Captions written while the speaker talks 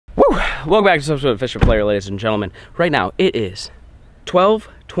Welcome back to some episode of Fish and FLAIR, ladies and gentlemen. Right now, it is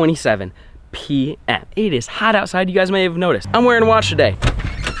 12:27 p.m. It is hot outside, you guys may have noticed. I'm wearing a watch today.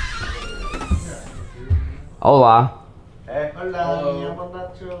 Hola. Hey.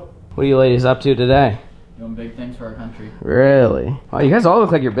 Hello. What are you ladies up to today? Doing big things for our country. Really? Wow, you guys all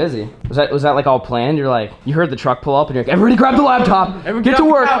look like you're busy. Was that like all planned? You're like, you heard the truck pull up and you're like, everybody grab the laptop, get to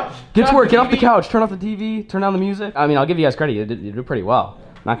work, get off the couch, turn off the TV, turn down the music. I mean, I'll give you guys credit, you did pretty well.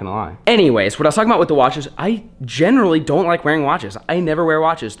 Not gonna lie. Anyways, what I was talking about with the watches, I generally don't like wearing watches. I never wear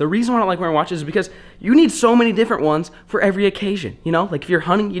watches. The reason why I don't like wearing watches is because you need so many different ones for every occasion. You know, like if you're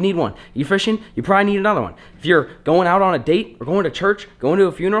hunting, you need one. You're fishing, you probably need another one. If you're going out on a date or going to church, going to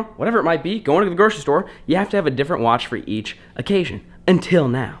a funeral, whatever it might be, going to the grocery store, you have to have a different watch for each occasion. Until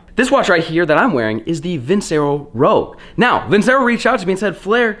now. This watch right here that I'm wearing is the Vincero Rogue. Now, Vincero reached out to me and said,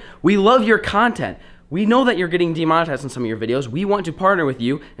 FLAIR, we love your content. We know that you're getting demonetized in some of your videos. We want to partner with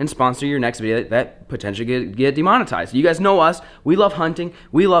you and sponsor your next video that potentially get demonetized. You guys know us. We love hunting.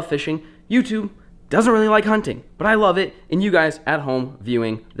 We love fishing. YouTube doesn't really like hunting, but I love it. And you guys at home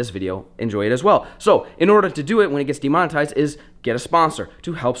viewing this video enjoy it as well. So in order to do it when it gets demonetized is get a sponsor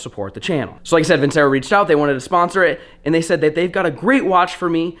to help support the channel. So like I said, Vincero reached out. They wanted to sponsor it. And they said that they've got a great watch for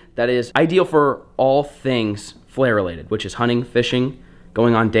me that is ideal for all things FLAIR related, which is hunting, fishing,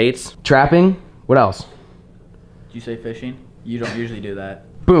 going on dates, trapping. What else? Did you say fishing? You don't usually do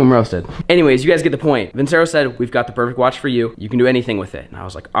that. Boom, roasted. Anyways, you guys get the point. Vincero said, we've got the perfect watch for you. You can do anything with it. And I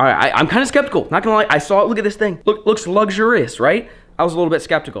was like, all right, I'm kind of skeptical. Not gonna lie, I saw it, look at this thing. Looks luxurious, right? I was a little bit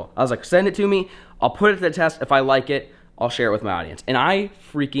skeptical. I was like, send it to me. I'll put it to the test. If I like it, I'll share it with my audience. And I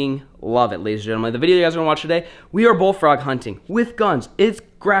freaking love it, ladies and gentlemen. The video you guys are gonna watch today, we are bullfrog hunting with guns. It's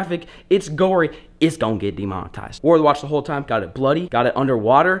graphic, it's gory, it's gonna get demonetized. Wore the watch the whole time, got it bloody, got it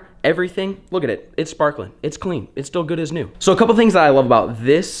underwater, everything. Look at it, it's sparkling, it's clean, it's still good as new. So a couple things that I love about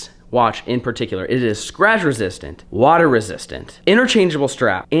this watch in particular, it is scratch resistant, water resistant, interchangeable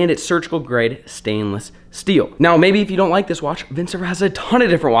strap, and it's surgical grade stainless steel. Now, maybe if you don't like this watch, Vincero has a ton of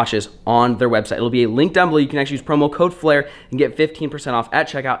different watches on their website. It'll be a link down below. You can actually use promo code FLAIR and get 15% off at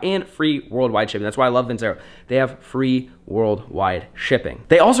checkout and free worldwide shipping. That's why I love Vincero. They have free worldwide shipping.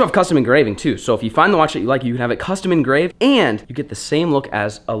 They also have custom engraving too. So if you find the watch that you like, you can have it custom engraved and you get the same look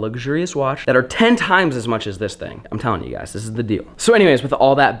as a luxurious watch that are 10 times as much as this thing. I'm telling you guys, this is the deal. So anyways, with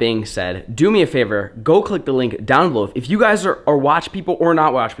all that being said, do me a favor, go click the link down below. If you guys are watch people or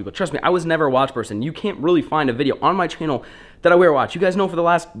not watch people, trust me, I was never a watch person. You can't really find a video on my channel that I wear a watch. You guys know for the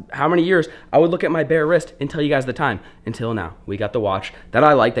last how many years, I would look at my bare wrist and tell you guys the time. Until now, we got the watch that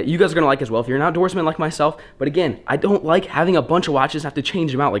I like, that you guys are gonna like as well if you're an outdoorsman like myself. But again, I don't like having a bunch of watches, have to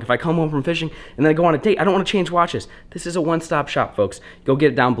change them out. Like if I come home from fishing and then I go on a date, I don't wanna change watches. This is a one-stop shop, folks. Go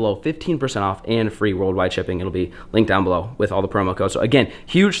get it down below, 15% off and free worldwide shipping. It'll be linked down below with all the promo codes. So again,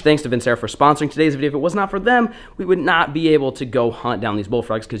 huge thanks to Vincero for sponsoring today's video. If it was not for them, we would not be able to go hunt down these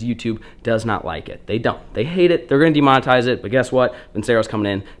bullfrogs because YouTube does not like it. They don't. They hate it. They're gonna demonetize it, but guess what? Vincero's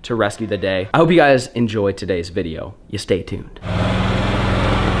coming in to rescue the day. I hope you guys enjoyed today's video. You stay tuned. How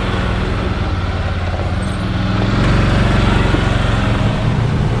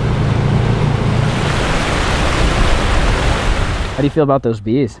do you feel about those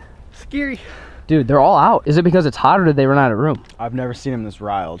bees? Scary. Dude, they're all out. Is it because it's hot or did they run out of room? I've never seen them this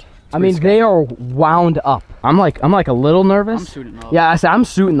riled. I mean, they are wound up. I'm like a little nervous. I'm suiting up. Yeah, I said I'm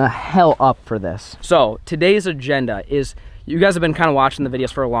suiting the hell up for this. So today's agenda is, you guys have been kind of watching the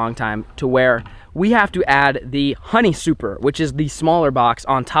videos for a long time, to where we have to add the Honey Super, which is the smaller box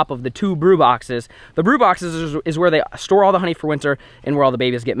on top of the 2 brew boxes. The brew boxes is where they store all the honey for winter and where all the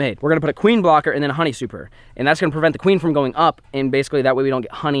babies get made. We're gonna put a queen blocker and then a Honey Super. And that's gonna prevent the queen from going up, and basically that way we don't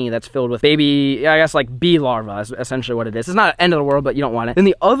get honey that's filled with baby, I guess like bee larvae is essentially what it is. It's not the end of the world, but you don't want it. Then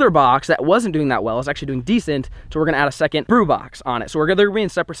the other box that wasn't doing that well is actually doing decent, so we're gonna add a second brew box on it. So they're be in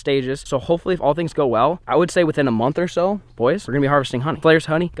separate stages. So hopefully if all things go well, I would say within a month or so, boys, we're gonna be harvesting honey. FLAIR's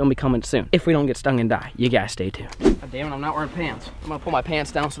honey gonna be coming soon. If we don't get stung and die. You guys stay tuned. God damn it, I'm not wearing pants. I'm gonna pull my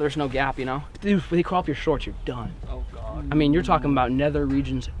pants down so there's no gap, you know? Dude, if they crop your shorts, you're done. Oh God. I mean, you're talking about nether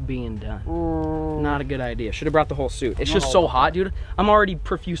regions being done. Not a good idea. Should have brought the whole suit. It's just so hot, dude. I'm already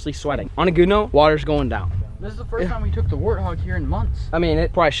profusely sweating. On a good note, water's going down. This is the first time we took the warthog here in months. I mean,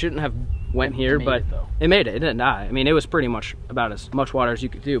 it probably shouldn't have went here, but it made it. It didn't die. I mean, it was pretty much about as much water as you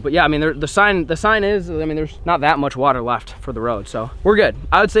could do. But yeah, I mean, the sign is, I mean, there's not that much water left for the road, so we're good.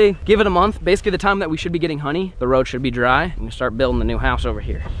 I would say give it a month. Basically, the time that we should be getting honey, the road should be dry, and we start building the new house over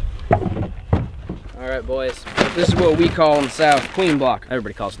here. All right, boys. This is what we call in the South queen blocker.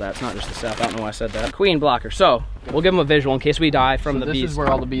 Everybody calls it that. It's not just the South. I don't know why I said that. Queen blocker. So we'll give them a visual in case we die from the bees. This is where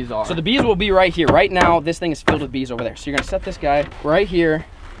all the bees are. So the bees will be right here. Right now, this thing is filled with bees over there. So you're gonna set this guy right here.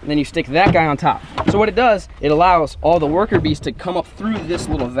 and then you stick that guy on top. So what it does, it allows all the worker bees to come up through this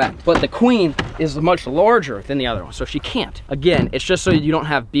little vent. But the queen is much larger than the other one, so she can't. Again, it's just so you don't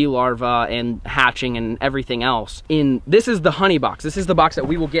have bee larvae and hatching and everything else. This is the honey box. This is the box that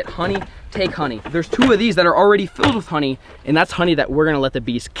we will get honey, take honey. There's 2 of these that are already filled with honey, and that's honey that we're gonna let the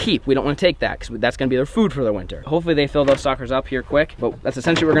bees keep. We don't wanna take that, because that's gonna be their food for the winter. Hopefully they fill those suckers up here quick, but that's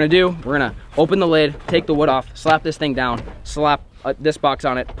essentially what we're gonna do. We're gonna open the lid, take the wood off, slap this thing down, slap this box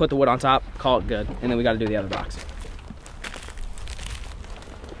on it, put the wood on top, call it good, and then we gotta do the other box.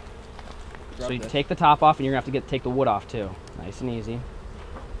 So you take the top off, and you're gonna have to take the wood off too. Nice and easy.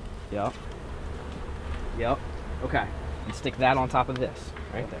 Yep. Yep. Okay. And stick that on top of this.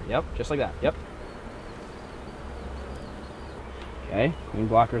 Right there. Yep. Just like that. Yep. Okay. Queen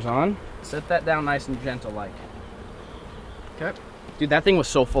blockers on. Set that down nice and gentle like. Okay. Dude, that thing was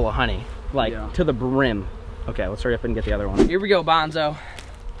so full of honey. Like, to the brim. Okay, let's hurry up and get the other one. Here we go, Bonzo.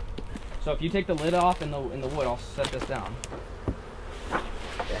 So if you take the lid off in the wood, I'll set this down.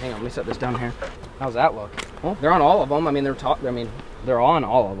 Okay, hang on, let me set this down here. How's that look? Well, they're on all of them. I mean, they're on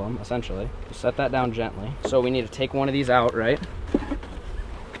all of them, essentially. Just set that down gently. So we need to take one of these out, right?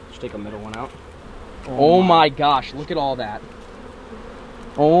 Just take a middle one out. Oh my gosh, look at all that.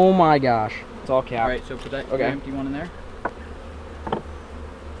 Oh my gosh. It's all capped. All right, so put that empty one in there.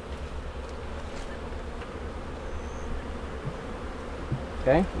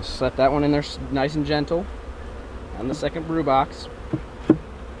 Okay, we'll set that one in there nice and gentle. And the second brew box.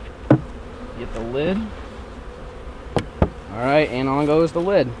 Get the lid. All right, and on goes the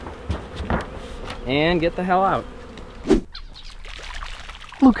lid. And get the hell out.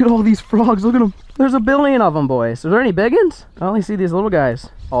 Look at all these frogs, look at them. There's a billion of them, boys. Are there any big ones? I only see these little guys.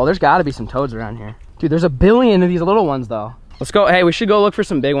 Oh, there's gotta be some toads around here. Dude, there's a billion of these little ones though. Let's go, hey, we should go look for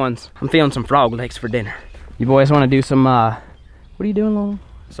some big ones. I'm feeling some frog legs for dinner. You boys wanna do some, what are you doing, Lowell?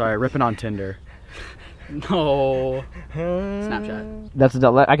 Sorry, ripping on Tinder. No. Snapchat. That's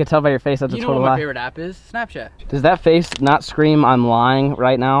I could tell by your face that's a You know total what my lie. favorite app is? Snapchat. Does that face not scream I'm lying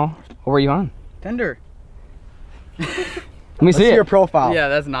right now? What were you on? Tinder. Let me see See it. your profile. Yeah,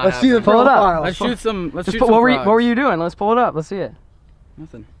 that's not Let's see the happening. Pull it up. profile. Let's shoot some. Let's shoot What some were frogs. you doing? Let's pull it up. Let's see it.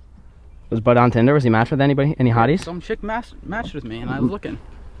 Nothing. Was Bud on Tinder? Was he matched with anybody? Any hotties? Some chick matched with me, and I was looking.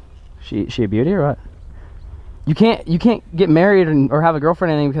 She a beauty or what? You can't get married or have a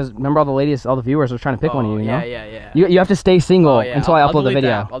girlfriend or anything because remember all the ladies, all the viewers are trying to pick one of you. You know? Yeah. You have to stay single Oh, yeah. until I I'll upload the delete video.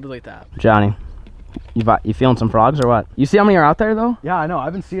 that. I'll delete that. Johnny, you feeling some frogs or what? You see how many are out there though? Yeah, I know.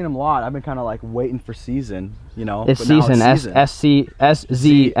 I've been seeing them a lot. I've been kind of like waiting for season, you know. It's but now season.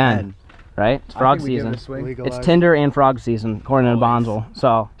 S-C-S-Z-N. Right? It's frog season. It's Tinder and frog season, according to Bonzel.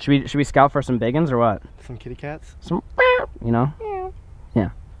 So should we scout for some big ones or what? Some kitty cats. Some, you know? Yeah.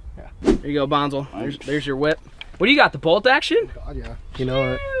 There you go, Bonzel. There's your whip. What do you got? The bolt action? God, yeah. You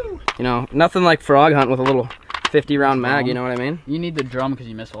know it. You know, nothing like frog hunt with a little 50-round mag. You know what I mean? You need the drum because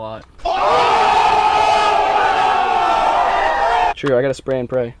you miss a lot. True. I gotta spray and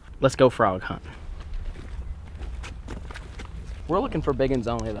pray. Let's go frog hunt. We're looking for big uns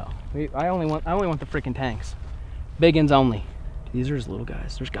only though. I only want the freaking tanks. Big uns only. These are just little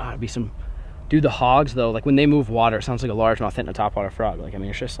guys. There's gotta be some. Dude, the hogs though, like when they move water, it sounds like a largemouth hitting a topwater frog. Like I mean,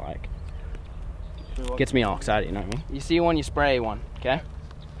 it's just like gets me all excited. You know what I mean? You see one, you spray one. Okay.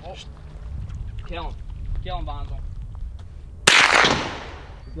 Kill him. Kill him, Bonzo.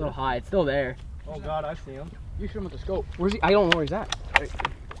 It's a little high. It's still there. Oh God, I see him. You shoot him with the scope. Where's he? I don't know where he's at.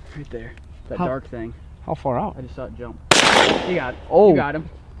 Right there. That How- dark thing. How far out? I just saw it jump. You got it. Oh. You got him.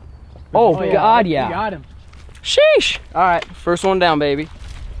 Oh, yeah. God, yeah. You got him. Sheesh. All right, first one down, baby.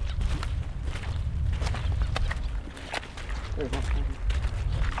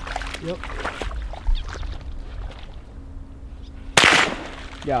 Yep.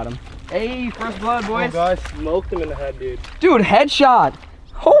 Got him. Hey, first blood, boys. Oh God, smoked him in the head, dude. Dude, headshot.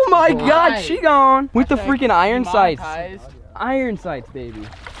 Oh my God, Right. she gone with the Hashtag freaking iron sights. demonetized. Iron sights, baby.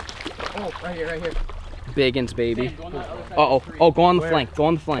 Oh, right here, right here. Big uns, baby. Go on that other side Uh oh. of the tree. Oh, go on the Where? flank. Go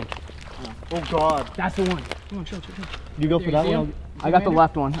on the flank. Oh God. That's the one. Come on, show. You go There, for you that see one. him? I got the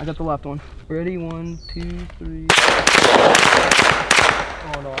left one. I got the left one. Ready? 1, 2, 3.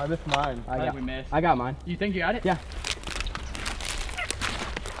 Oh no, I missed mine. I think we missed. I got mine. You think you got it? Yeah.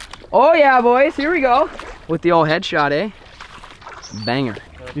 Oh yeah, boys. Here we go. With the old headshot, eh? Banger.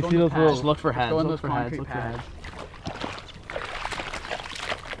 You Go see in the those path. little? Just look for heads. Go in Look those for heads. concrete Look for paths. heads.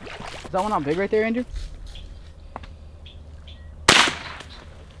 Is that one not big right there, Andrew?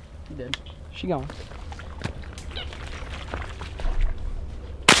 He did. She going.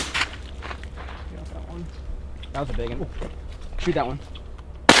 That one. That was a big one. Shoot that one.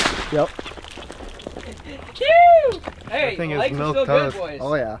 Yep. Hey, thing is legs are milk still good, toast. boys.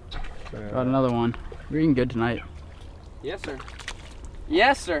 Oh yeah. Got another one. We're eating good tonight. Yes, sir.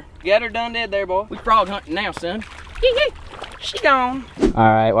 Yes, sir. Get her done dead there, boy. We frog hunting now, son. Yee. She gone. All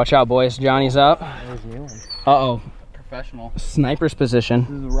right, watch out, boys. Johnny's up. Uh-oh. Professional. Sniper's position.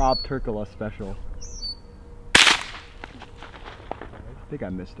 This is Rob Turkula special. I think I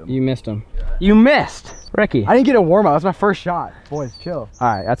missed him. You missed him. You missed, Ricky. I didn't get a warm up. That's my first shot. Boys, chill.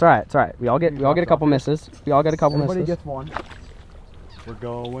 All right, that's all right. It's all right. We all get a couple misses. We all get a couple Everybody misses. gets one. We're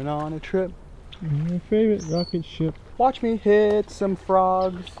going on a trip. My favorite rocket ship. Watch me hit some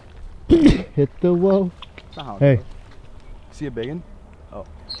frogs. Hit the wall. That's not how it Hey. goes. See a big one? Oh.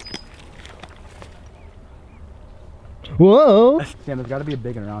 Whoa. Sam, there's got to be a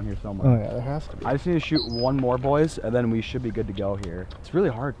big one around here Oh somewhere. yeah, there has to be. I just need to shoot one more, boys, and then we should be good to go here. It's really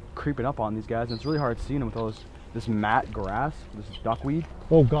hard creeping up on these guys, and it's really hard seeing them with this mat grass, this duckweed.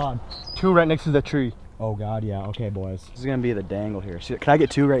 Oh God. Two right next to the tree. Oh God, yeah. Okay, boys. This is gonna be the dangle here. See, can I get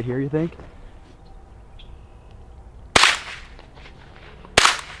two right here? You think?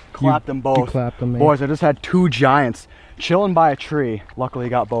 Clap them both. You clapped them, man. Boys, I just had two giants chilling by a tree. Luckily,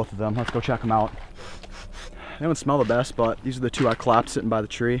 got both of them. Let's go check them out. They don't smell the best, but these are the two I clapped sitting by the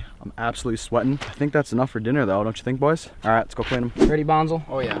tree. I'm absolutely sweating. I think that's enough for dinner, though, don't you think, boys? All right, let's go clean them. Ready, Bonzel?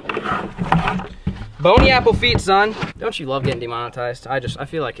 Oh yeah. Bony apple feet, son. Don't you love getting demonetized? I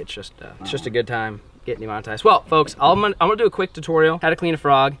feel like it's just a good time getting demonetized. Well, folks, I'm gonna do a quick tutorial how to clean a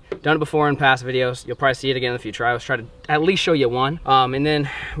frog. Done it before in past videos. You'll probably see it again in the future. I always try to at least show you one. And then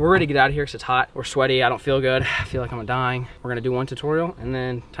we're ready to get out of here because it's hot. We're sweaty. I don't feel good. I feel like I'm dying. We're gonna do one tutorial and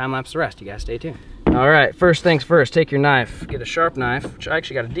then time lapse the rest. You guys stay tuned. All right, first things first, take your knife. Get a sharp knife, which I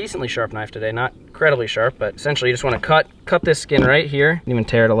actually got a decently sharp knife today, not incredibly sharp, but essentially you just want to cut this skin right here. You can even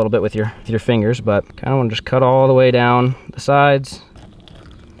tear it a little bit with your fingers, but kind of want to just cut all the way down the sides.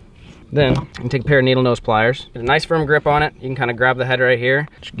 Then you can take a pair of needle nose pliers, get a nice firm grip on it. You can kind of grab the head right here.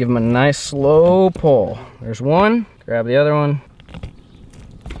 Just give them a nice slow pull. There's one, grab the other one,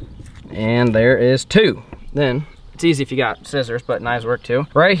 and there is two. Then it's easy if you got scissors, but knives work too.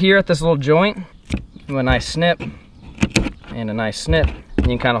 Right here at this little joint, give them a nice snip and a nice snip. And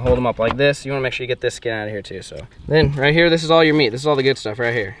you can kind of hold them up like this. You want to make sure you get this skin out of here too. So then right here, this is all your meat. This is all the good stuff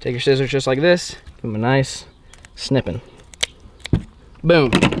right here. Take your scissors just like this, give them a nice snipping.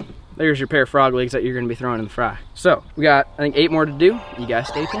 Boom. There's your pair of frog legs that you're gonna be throwing in the fry. So we got, I think, 8 more to do. You guys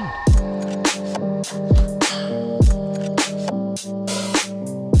stay tuned.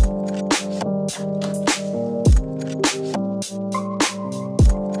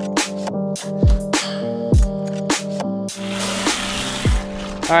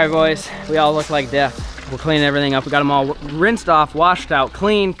 All right, boys, we all look like death. We're cleaning everything up. We got them all rinsed off, washed out,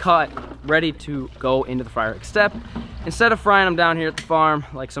 clean, cut, ready to go into the fryer. Except, instead of frying them down here at the farm,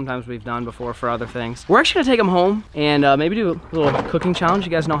 like sometimes we've done before for other things, we're actually gonna take them home and maybe do a little cooking challenge.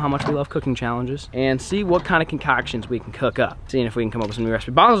 You guys know how much we love cooking challenges. And see what kind of concoctions we can cook up. Seeing if we can come up with some new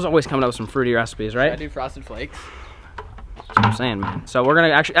recipes. Bonzo's always coming up with some fruity recipes, right? Should I do frosted flakes? That's what I'm saying, man. So we're gonna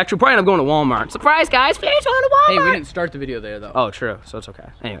actually probably end up going to Walmart. Surprise, guys, please go to Walmart. Hey, we didn't start the video there though. Oh, true, so it's okay.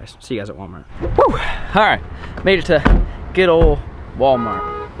 Anyways, see you guys at Walmart. Woo! All right, made it to good old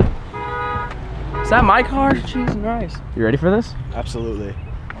Walmart. Is that my car? Jeez Christ. You ready for this? Absolutely.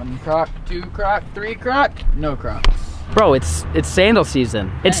 1 crock, 2 crock, 3 crock, no crocks. Bro, it's sandal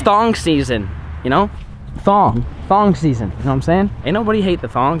season. It's thong season, you know? Thong season, you know what I'm saying? Ain't nobody hate the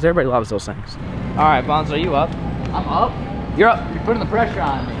thongs, everybody loves those things. All right, Bonzo, you up? I'm up. You're up. You're putting the pressure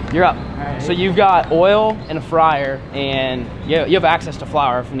on me. You're up. Alright. So you've got oil and a fryer, and you have access to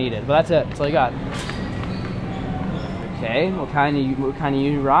flour if needed, but that's it. That's all you got. Okay, what kind are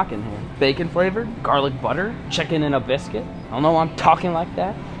you rocking here? Bacon flavored, garlic butter, chicken and a biscuit. I don't know why I'm talking like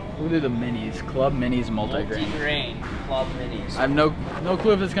that. We'll do the minis, Club Minis multigrain. Multigrain Club Minis. I have no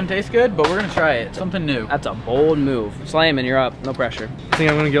clue if it's gonna taste good, but we're gonna try it. Something new. That's a bold move. Slayman, you're up. No pressure. I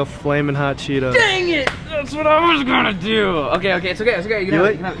think I'm gonna go flaming hot Cheetos. Dang it! That's what I was gonna do. Okay, it's okay. You can have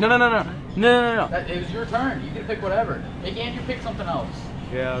it. You can have it. No. It was your turn. You can pick whatever. Make Andrew pick something else.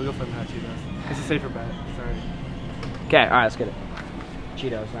 Yeah, I'll go flaming hot Cheetos. It's a safer bet. Sorry. Okay, all right, let's get it.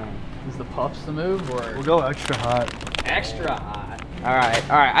 Cheetos now. Is the puffs the move, or We'll go extra hot. Extra hot. All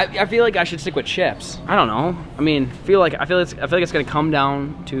right. I feel like I should stick with chips. I don't know. I mean, I feel like it's gonna come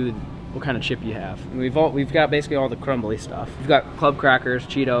down to what kind of chip you have. I mean, we've got basically all the crumbly stuff. We've got club crackers,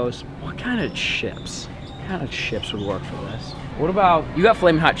 Cheetos. What kind of chips? What kind of chips would work for this? What about, you got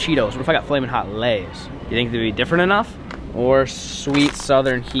Flamin' Hot Cheetos. What if I got Flamin' Hot Lay's? You think they'd be different enough? Or sweet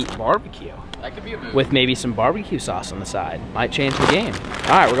Southern heat barbecue? that could be a move. With maybe some barbecue sauce on the side. Might change the game.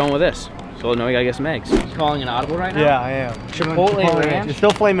 All right, we're going with this. So now we gotta get some eggs. Calling an audible right now? Yeah, I am. Chipotle ranch? It's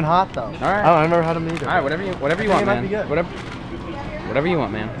still flaming hot though. All right. I don't know, I've never had them either. All right, whatever you want, it might man. be good. Whatever you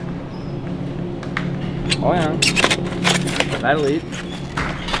want, man. Oh yeah. That'll eat.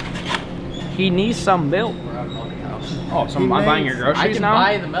 He needs some milk. We're out of milk at the house. Oh, so I'm buying your groceries I can now?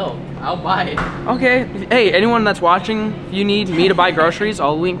 buy the milk. I'll buy it. Okay. Hey, anyone that's watching, if you need me to buy groceries,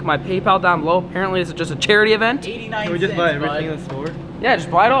 I'll link my PayPal down below. Apparently, this is just a charity event. 89 Can we just cents, buy everything bud. in the store? Yeah, just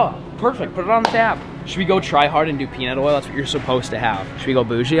buy it all. Perfect. Put it on the tab. Should we go try hard and do peanut oil? That's what you're supposed to have. Should we go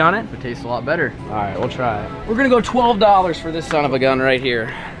bougie on it? It tastes a lot better. All right, we'll try it. We're gonna go $12 for this son of a gun right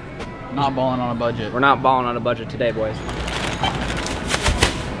here. Not balling on a budget. We're not balling on a budget today, boys.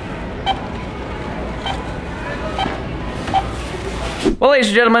 Well, ladies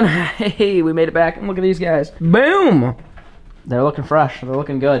and gentlemen, hey, we made it back, and look at these guys. Boom! They're looking fresh. They're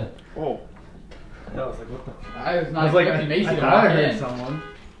looking good. Oh. I was like, what the? I was not expecting Mason to I walk heard in. someone.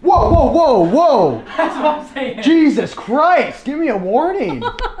 Whoa, whoa, whoa, whoa! That's what I'm saying. Jesus Christ! Give me a warning.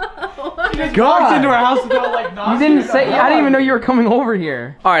 Walked into God. our house without like knocking. You didn't say, I didn't even know you were coming over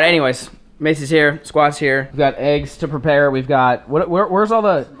here. All right, anyways. Macy's here, Squat's here. We've got eggs to prepare. We've got, where's all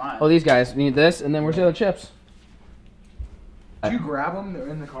the, oh, these guys need this, and then where's the other chips? Did you grab them? They're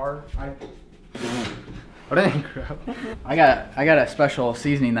in the car. What did I grab? I got a special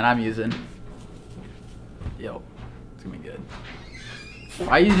seasoning that I'm using. Yo, it's gonna be good.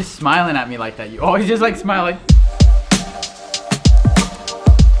 Why are you just smiling at me like that? You always just like smiling.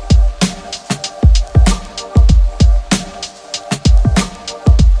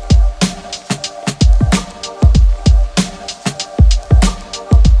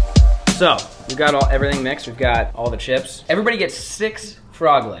 So, we've got everything mixed. We've got all the chips. Everybody gets 6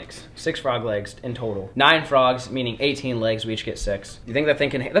 frog legs. 6 frog legs in total. 9 frogs, meaning 18 legs. We each get 6. Do you think that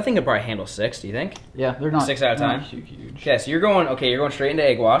thing can probably handle 6? Do you think? Yeah, they're not 6 at a they're time. not too huge. Okay, so you're going straight into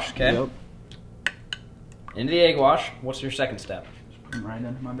egg wash. Okay. Yep. Into the egg wash. What's your second step? Put them right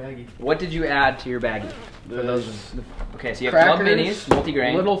into my baggie. What did you add to your baggie? For those. Okay, so you have Crackers, club minis,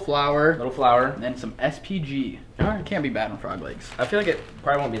 multigrain, little flour, flour. and then some SPG. All right. Can't be bad on frog legs. I feel like it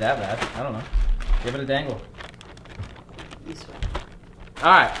probably won't be that bad. I don't know. Give it a dangle. All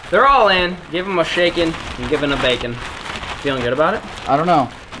right, they're all in. Give them a shaking and give them a bacon. Feeling good about it? I don't know.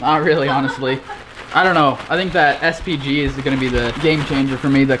 Not really, honestly. I don't know. I think that SPG is going to be the game changer for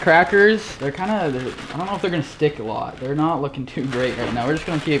me. The crackers, they're kind of, I don't know if they're going to stick a lot. They're not looking too great right now. We're just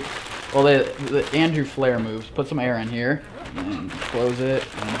going to keep, well, the Andrew FLAIR moves. Put some air in here and close it.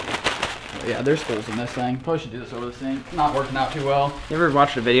 And, yeah, there's holes in this thing. Probably should do this over the sink. Not working out too well. You ever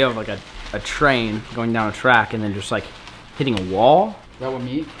watched a video of like a train going down a track and then just like hitting a wall? Is that what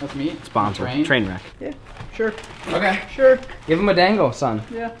meat? That's meat? Sponsor. Train? Train wreck. Yeah, sure. Okay, sure. Give them a dangle, son.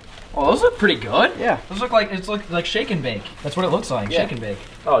 Yeah. Oh, those look pretty good. Yeah. Those look like shake and bake. That's what it looks like. Yeah. Shake and bake.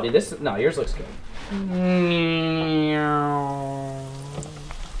 Oh, dude, yours looks good. I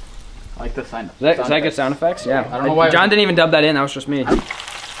like the sign. Is that good sound effects? Yeah. I don't know why. John didn't even dub that in. That was just me.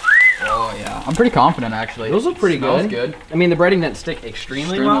 Oh yeah. I'm pretty confident actually. Those look pretty Smells good. I mean, the breading didn't stick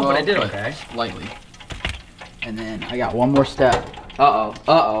extremely well, but it did okay. Lightly. And then I got one more step. Uh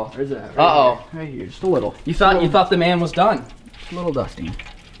oh. Where's that? Uh-oh. Right here, just a little. You thought the man was done. Just a little dusting.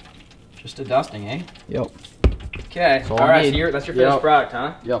 Just a dusting, eh? Yep. Okay. all All I right. need. So that's your finished Yep. product,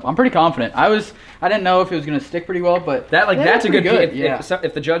 huh? Yep. I'm pretty confident. I didn't know if it was gonna stick pretty well, but That's a good. good.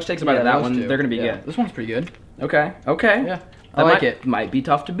 If the judge takes a bite of that those one, two. they're gonna be Yeah, good. This one's pretty good. Okay. Okay. Yeah. I like it. Might be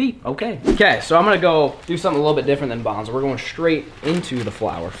tough to beat. Okay. Okay, so I'm gonna go do something a little bit different than Bonds. We're going straight into the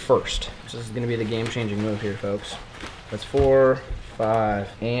flour first. This is gonna be the game-changing move here, folks. That's 4, 5,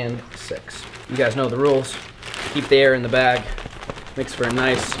 and 6. You guys know the rules. Keep the air in the bag. Makes for a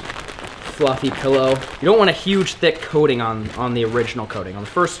nice, fluffy pillow. You don't want a huge, thick coating on the original coating. On the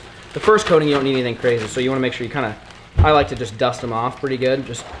first coating, you don't need anything crazy. So you want to make sure you kind of. I like to just dust them off pretty good.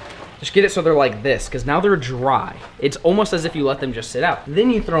 Just get it so they're like this, because now they're dry. It's almost as if you let them just sit out.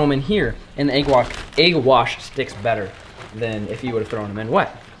 Then you throw them in here, and the egg wash sticks better than if you would have thrown them in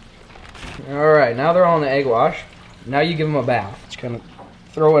wet. All right, now they're all in the egg wash. Now you give them a bath. Just kind of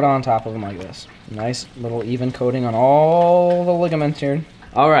throw it on top of them like this. Nice little even coating on all the ligaments here.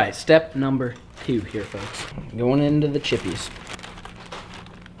 All right, step number 2 here, folks. Going into the chippies.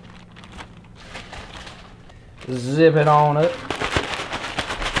 Zip it on up.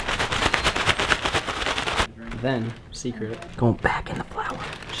 Then, secret, going back in the flour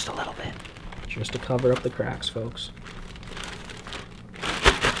just a little bit. Just to cover up the cracks, folks.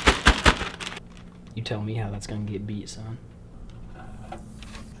 You tell me how that's gonna get beat, son.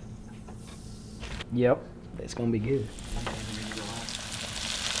 Yep, it's gonna be good.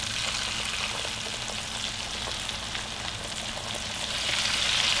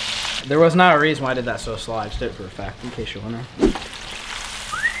 There was not a reason why I did that so slow. I just did it for a fact, in case you're wondering.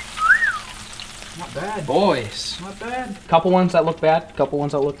 Not bad. Boys. Not bad. Couple ones that look bad, couple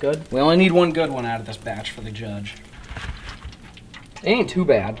ones that look good. We only need one good one out of this batch for the judge. It ain't too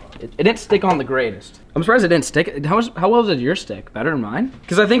bad. It didn't stick on the greatest. I'm surprised it didn't stick. How well did yours stick? Better than mine?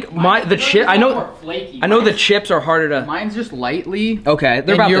 Because I think the chip. I know the chips are harder to. Mine's just lightly. Okay,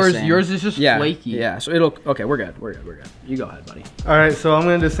 they're about yours, the same. Yours is just flaky. Yeah. So it'll. Okay, we're good. We're good. You go ahead, buddy. All right, so I'm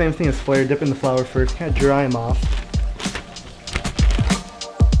gonna do the same thing as FLAIR. Dip in the flour first, kind of dry them off.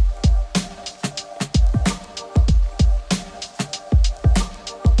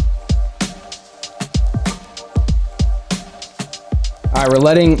 All right,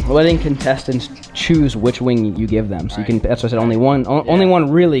 we're letting contestants choose which wing you give them. So you can. That's what I said. Only one. Only one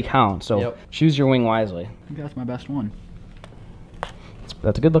really counts. So choose your wing wisely. I think that's my best one.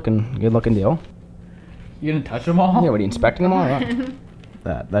 That's a good looking deal. You gonna touch them all? Yeah. What are you inspecting them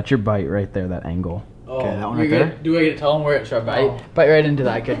all? That's your bite right there. That angle. Oh, Okay, that one right there? Do I get to tell them where it should bite? Bite right into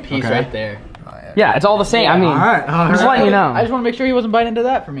that good piece Okay. right there. Yeah, it's all the same. I mean, just letting you know. I just want to make sure he wasn't biting into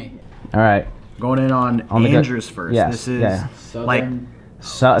that for me. All right. Going in on the good- Andrew's first. Yes, This is yeah. like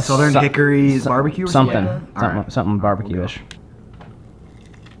Southern, Southern Hickory barbecue or something. something? All right. Something barbecue-ish.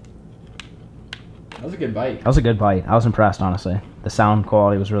 that was a good bite. That was a good bite. I was impressed, honestly. The sound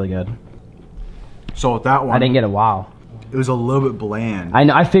quality was really good. So with that one, I didn't get a wow. it was a little bit bland. I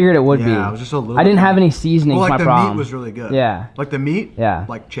know. I figured it would be. Yeah, it was just a little. I didn't bit have bland. any seasonings. Well, like my the problem. meat was really good. Yeah. Like the meat. Yeah.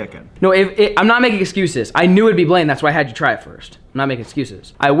 Like chicken. No, I'm not making excuses. I knew it'd be bland. That's why I had you try it first. I'm not making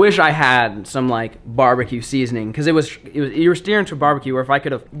excuses. I wish I had some like barbecue seasoning because it was you were steering to barbecue. Where if I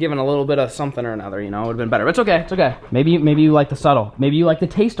could have given a little bit of something or another, it would have been better. But it's okay. It's okay. Maybe you like the subtle. Maybe you like the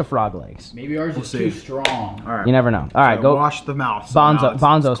taste of frog legs. Maybe ours is see. too strong. All right. You never know. All right, So go. wash the mouth. So Bonzo- now it's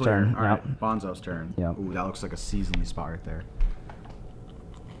Bonzo's clear. turn. All right. Yep. Bonzo's turn. Yep. Ooh, that looks like a seasoning spot right there.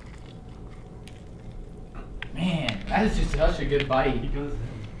 Man, that is just such a good bite.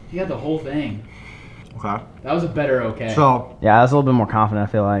 He got the whole thing. Okay. That was a better okay. So, Yeah, I was a little bit more confident.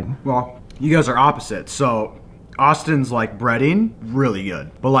 I feel like. well, you guys are opposite. So, Austin's like breading, really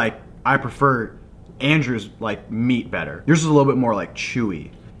good. But like, I prefer Andrew's like meat better. Yours is a little bit more like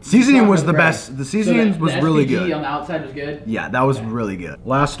chewy. Seasoning was the best. The seasoning was really The good. SPG on the outside was good. Yeah, that was really good.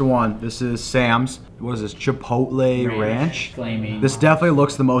 Last one. This is Sam's. What is this? Chipotle Ranch. Flaming. This definitely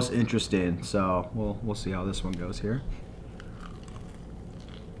looks the most interesting. So we'll see how this one goes here.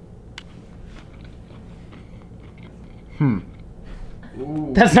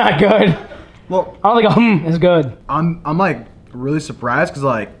 That's not good. Well, I don't think is good. I'm like really surprised because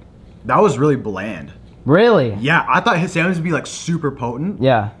like that was really bland. Really? Yeah, I thought his sandwich would be like super potent.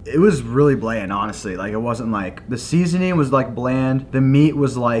 Yeah. It was really bland, honestly. Like it wasn't like the seasoning was like bland. The meat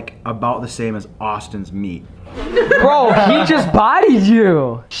was like about the same as Austin's meat. Bro, he just bodied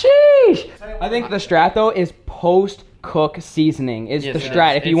you. Sheesh. I think the strat though is post-cook seasoning is the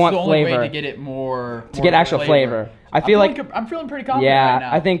strat if you want flavor. Way to get it more. To get actual flavor. I feel like I'm feeling pretty confident yeah, right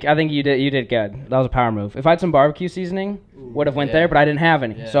now. I think you did good. That was a power move. If I had some barbecue seasoning, would have went there, but I didn't have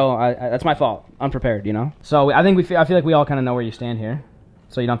any. Yeah. So that's my fault. Unprepared, So I think I feel like we all kind of know where you stand here.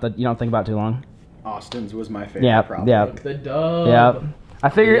 So you don't think about it too long. Austin's was my favorite. Yeah, probably. yeah. The dub. Yeah. I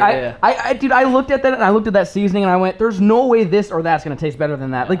figured Yeah. dude, I looked at that and I looked at that seasoning and I went, there's no way this or that's gonna taste better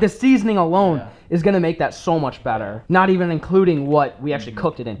than that. Like the seasoning alone is gonna make that so much better. Not even including what we actually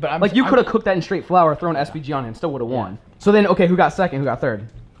cooked it in. But like you could have cooked that in straight flour, thrown SPG on it and still would have won. So then okay, who got second? Who got third?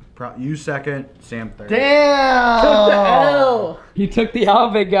 You second, Sam third. Damn! Took the L. He took the L,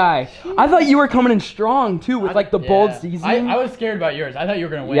 big guy. I thought you were coming in strong too with like the bold seasoning. I was scared about yours. I thought you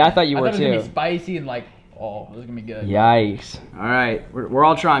were gonna win. Yeah, I thought you were it was gonna too. be spicy and like, oh, it was gonna be good. Yikes. All right, we're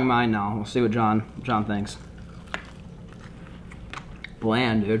all trying mine now. We'll see what John thinks.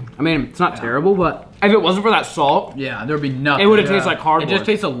 Bland, dude. I mean, it's not terrible, but if it wasn't for that salt, Yeah, there'd be nothing. it would have tasted like cardboard. It just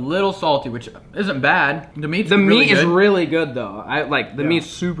tastes a little salty, which isn't bad. The meat's The really meat good. is really good though. I like the meat's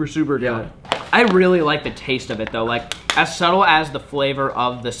super good. I really like the taste of it though. Like as subtle as the flavor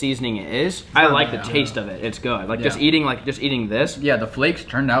of the seasoning is, I like the taste of it. It's good. Like just eating this. Yeah, the flakes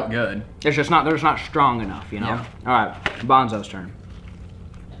turned out good. It's just not. They're just not strong enough, Yeah. All right, Bonzo's turn.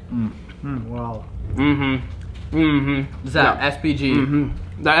 Wow. Is that SPG?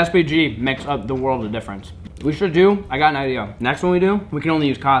 That SPG makes up the world of difference. We should do. I got an idea. Next one we do, we can only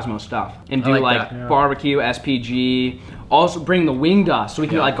use Cosmo stuff and do like like that. barbecue, SPG. Also bring the wing dust, so we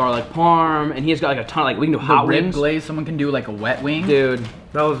can do like garlic parm, and he has got like a ton of we can do hot rib wings. glaze. Someone can do like a wet wing. Dude.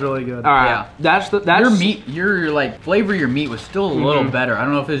 That was really good. All right. Yeah. That's Your meat, your like flavor of your meat was still a little better. I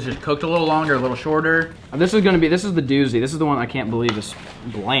don't know if it's just cooked a little longer, a little shorter. This is the doozy. This is the one I can't believe is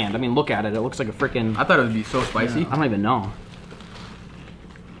bland. I mean, look at it. It looks like a freaking. I thought it would be so spicy. I don't even know.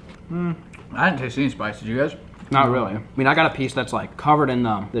 I didn't taste any spice, did you guys? Not really. I mean, I got a piece that's like covered in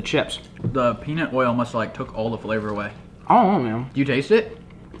the chips. The peanut oil must have like took all the flavor away. I don't know, man. Do you taste it?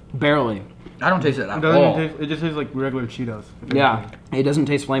 Barely. I don't taste it at It doesn't all. taste, it just tastes like regular Cheetos. Yeah. It doesn't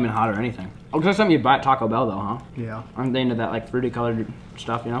taste flaming hot or anything. Looks like something you'd buy at Taco Bell though, huh? Yeah. Aren't they into that like fruity colored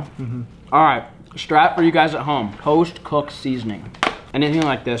stuff, you know? All right, strat for you guys at home. Post-cook seasoning. Anything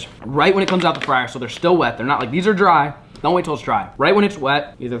like this, right when it comes out the fryer, so they're still wet. They're not like, these are dry. Don't wait till it's dry. Right when it's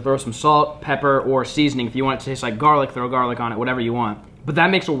wet, either throw some salt, pepper, or seasoning. If you want it to taste like garlic, throw garlic on it, whatever you want. But that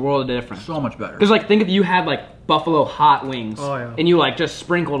makes a world of difference. So much better. Because like, think if you had like buffalo hot wings, Oh, yeah. and you like just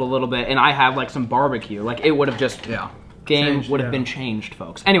sprinkled a little bit, and I have like some barbecue, like it would have just, game Changed, would have yeah. been changed,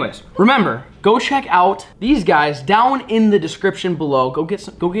 folks. Anyways, remember, go check out these guys down in the description below. Go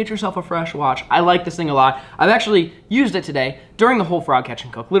get yourself a fresh watch. I like this thing a lot. I've actually used it today during the whole frog catch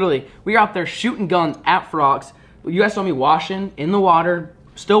and cook. Literally, we were out there shooting guns at frogs. You guys saw me washing in the water.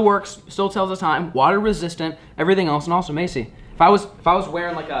 Still works, still tells the time, water resistant, everything else. And also, Macy, if I was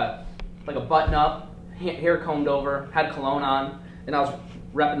wearing like a button up, hair combed over, had cologne on, and I was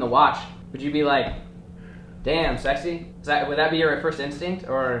repping the watch, would you be like, damn, sexy? Would that be your first instinct,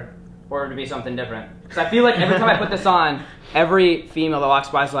 or would it be something different? Because I feel like every time I put this on, every female that walks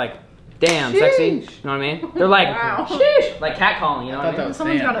by is like, damn, sexy. You know what I mean? They're like, sheesh, like catcalling. You know what I mean?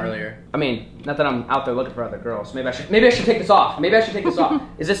 Someone's got earlier. I mean, not that I'm out there looking for other girls. Maybe I should take this off. Maybe I should take this off.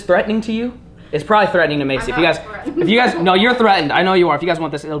 Is this threatening to you? It's probably threatening to Macy. If you guys, no, you're threatened. I know you are. If you guys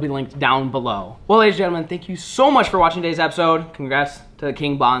want this, it'll be linked down below. Well, ladies and gentlemen, thank you so much for watching today's episode. Congrats to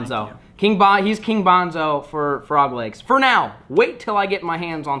King Bonzo. He's King Bonzo for frog legs. For now, wait till I get my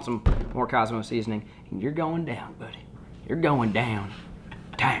hands on some more Cosmo seasoning, and you're going down, buddy. You're going down.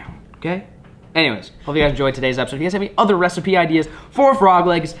 Down. Okay? Anyways, hope you guys enjoyed today's episode. If you guys have any other recipe ideas for frog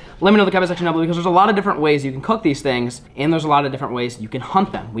legs, let me know in the comment section down below, because there's a lot of different ways you can cook these things, and there's a lot of different ways you can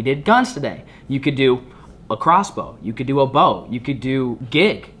hunt them. We did guns today. You could do a crossbow. You could do a bow. You could do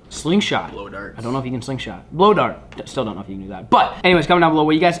gig. Slingshot. Blow darts. I don't know if you can slingshot. Blow dart. Still don't know if you can do that. But anyways, comment down below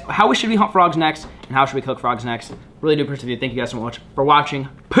what you guys, how should we hunt frogs next, and how should we cook frogs next. Really do appreciate it. Thank you guys so much for watching.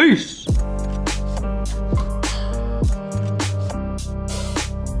 Peace.